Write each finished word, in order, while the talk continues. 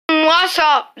What's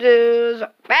up, dudes?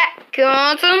 Back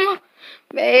on some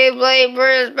Beyblade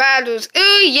vs. Battles.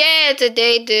 Ooh, yeah,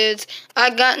 today, dudes. I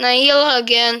got Naila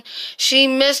again. She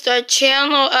missed our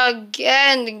channel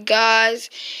again,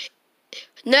 guys.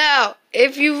 Now,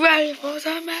 if you ready for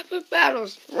some epic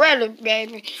battles, ready,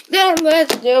 baby, then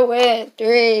let's do it.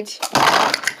 3, 2,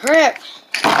 rip.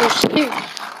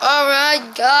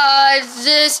 Alright, guys,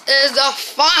 this is the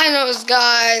finals,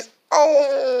 guys.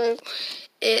 Oh,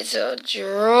 it's a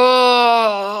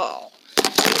draw.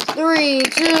 3,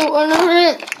 2, 1,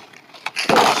 rip.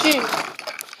 Shoot.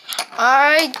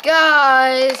 Alright,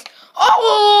 guys.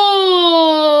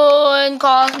 Oh, and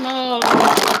Cosmo.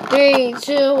 3,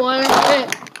 2, 1,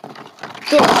 hit.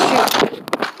 Go shoot.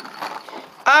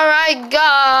 Alright,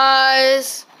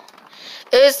 guys.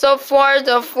 It's a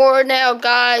 4-4 now,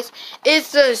 guys.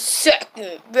 It's the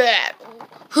second battle.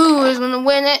 Who is gonna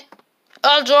win it?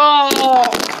 A draw.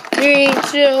 3,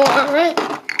 2, 1, hit.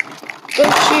 Go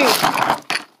shoot.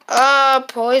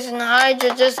 Poison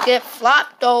Hydra just get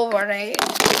flopped over there.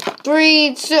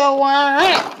 3, 2, 1,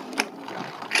 hit.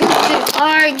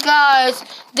 Alright, guys,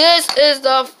 this is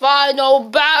the final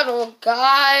battle,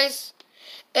 guys.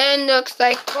 It looks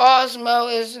like Cosmo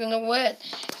is gonna win.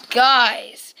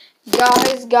 Guys.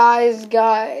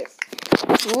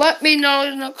 Let me know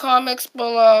in the comments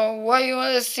below what you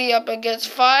want to see up against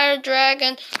Fire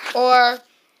Dragon or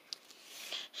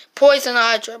Poison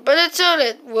Hydra. But until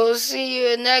then, we'll see you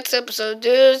in the next episode,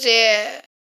 dudes. Yeah.